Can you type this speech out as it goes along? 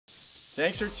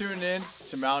Thanks for tuning in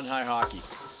to Mountain High Hockey.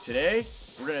 Today,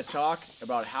 we're going to talk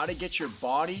about how to get your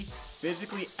body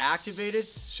physically activated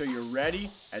so you're ready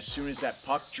as soon as that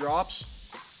puck drops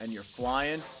and you're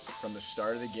flying from the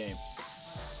start of the game.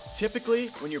 Typically,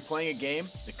 when you're playing a game,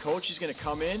 the coach is going to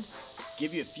come in,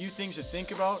 give you a few things to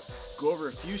think about, go over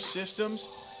a few systems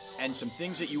and some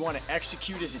things that you want to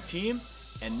execute as a team,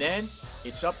 and then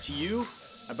it's up to you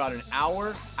about an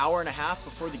hour, hour and a half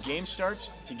before the game starts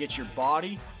to get your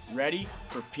body ready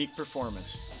for peak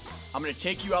performance. I'm going to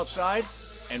take you outside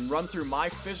and run through my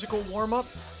physical warm-up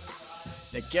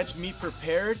that gets me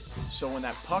prepared so when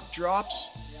that puck drops,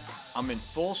 I'm in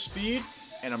full speed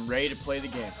and I'm ready to play the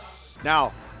game.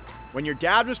 Now, when your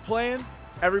dad was playing,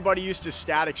 everybody used to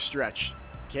static stretch.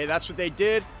 Okay, that's what they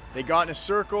did. They got in a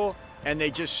circle and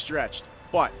they just stretched.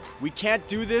 But we can't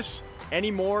do this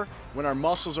anymore when our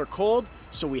muscles are cold,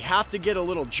 so we have to get a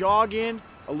little jog in,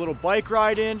 a little bike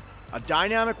ride in, a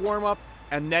dynamic warm-up,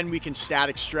 and then we can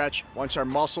static stretch once our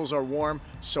muscles are warm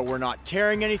so we're not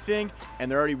tearing anything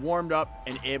and they're already warmed up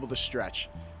and able to stretch.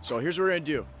 So here's what we're gonna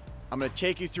do. I'm gonna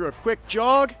take you through a quick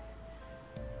jog,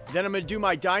 then I'm gonna do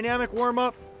my dynamic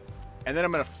warm-up, and then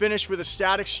I'm gonna finish with a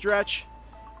static stretch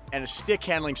and a stick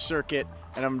handling circuit,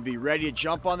 and I'm gonna be ready to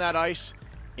jump on that ice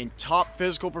in top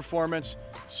physical performance,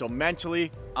 so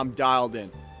mentally I'm dialed in.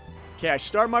 Okay, I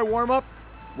start my warm-up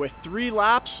with 3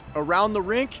 laps around the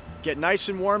rink, get nice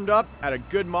and warmed up at a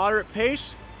good moderate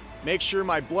pace, make sure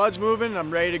my blood's moving and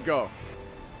I'm ready to go.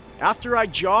 After I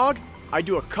jog, I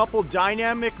do a couple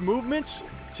dynamic movements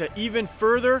to even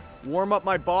further warm up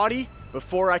my body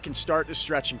before I can start the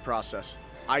stretching process.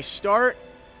 I start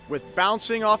with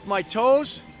bouncing off my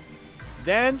toes,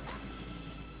 then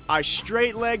I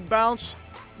straight leg bounce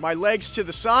my legs to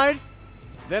the side,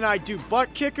 then I do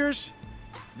butt kickers,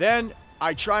 then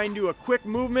I try and do a quick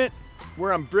movement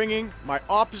where I'm bringing my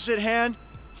opposite hand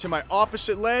to my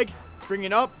opposite leg,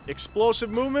 bringing up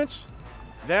explosive movements.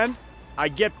 Then I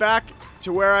get back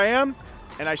to where I am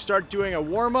and I start doing a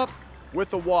warm-up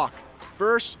with a walk.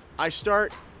 First, I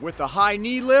start with a high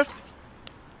knee lift,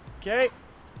 okay?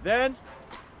 Then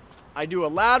I do a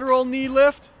lateral knee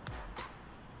lift.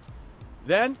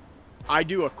 Then I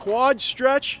do a quad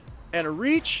stretch and a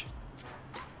reach.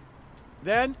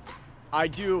 Then I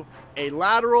do a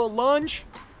lateral lunge,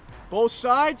 both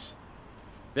sides.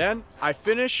 Then I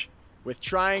finish with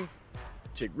trying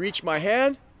to reach my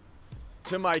hand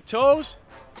to my toes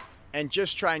and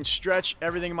just try and stretch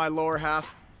everything in my lower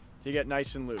half to get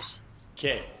nice and loose.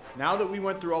 Okay, now that we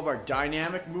went through all of our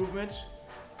dynamic movements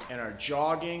and our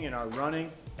jogging and our running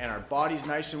and our body's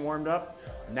nice and warmed up,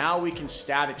 now we can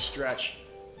static stretch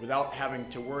without having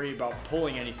to worry about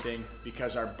pulling anything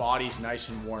because our body's nice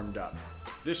and warmed up.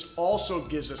 This also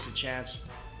gives us a chance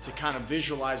to kind of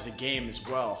visualize the game as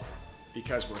well,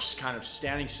 because we're kind of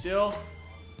standing still,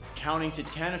 counting to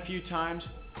 10 a few times,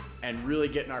 and really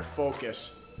getting our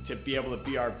focus to be able to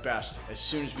be our best as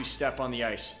soon as we step on the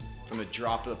ice from the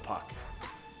drop of the puck.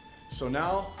 So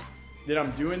now that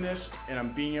I'm doing this and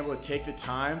I'm being able to take the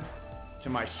time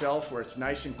to myself where it's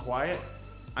nice and quiet,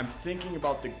 I'm thinking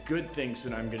about the good things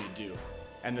that I'm gonna do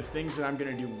and the things that I'm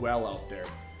gonna do well out there.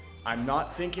 I'm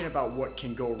not thinking about what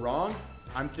can go wrong,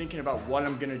 I'm thinking about what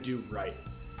I'm gonna do right.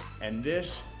 And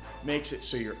this makes it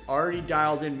so you're already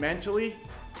dialed in mentally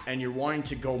and you're wanting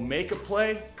to go make a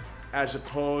play as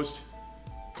opposed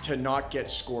to not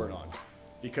get scored on.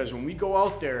 Because when we go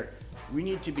out there, we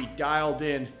need to be dialed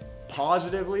in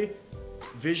positively,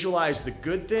 visualize the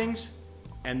good things,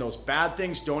 and those bad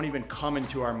things don't even come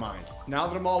into our mind. Now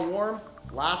that I'm all warm,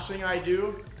 last thing I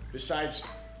do, besides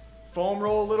foam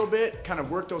roll a little bit, kind of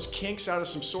work those kinks out of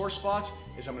some sore spots,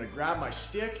 is I'm gonna grab my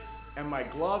stick and my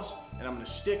gloves and I'm gonna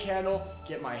stick handle,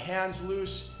 get my hands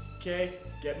loose, okay?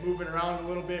 Get moving around a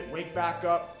little bit, wake back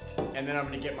up, and then I'm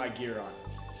gonna get my gear on,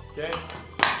 okay?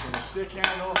 So the stick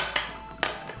handle,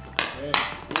 okay,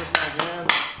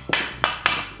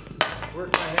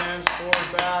 work my hands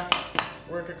forward, back,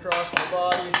 work across my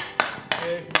body,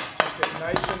 okay? Just get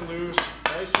nice and loose,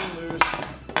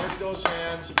 work those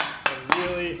hands, and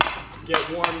really get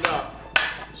warmed up.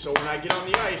 So when I get on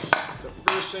the ice, the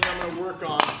first thing I'm gonna work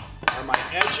on are my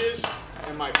edges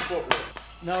and my footwork.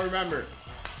 Now remember,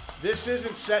 this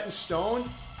isn't set in stone,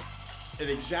 an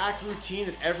exact routine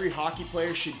that every hockey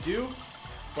player should do,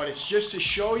 but it's just to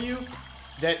show you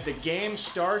that the game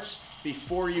starts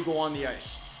before you go on the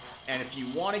ice. And if you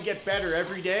want to get better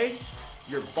every day,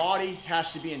 your body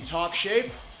has to be in top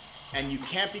shape and you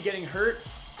can't be getting hurt,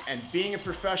 and being a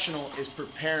professional is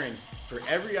preparing for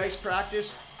every ice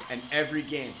practice and every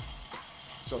game.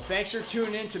 So thanks for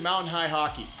tuning in to Mountain High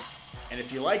Hockey. And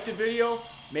if you liked the video,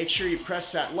 make sure you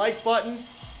press that like button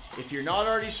If you're not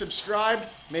already subscribed,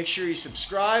 make sure you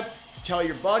subscribe, tell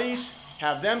your buddies,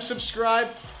 have them subscribe,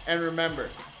 and remember,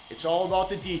 it's all about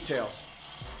the details.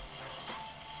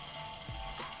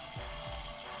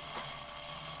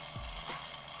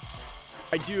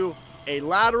 I do a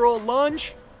lateral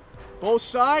lunge, both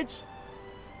sides,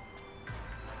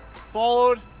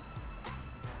 followed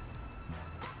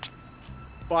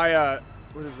by a,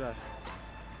 what is that?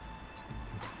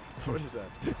 What is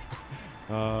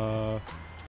that?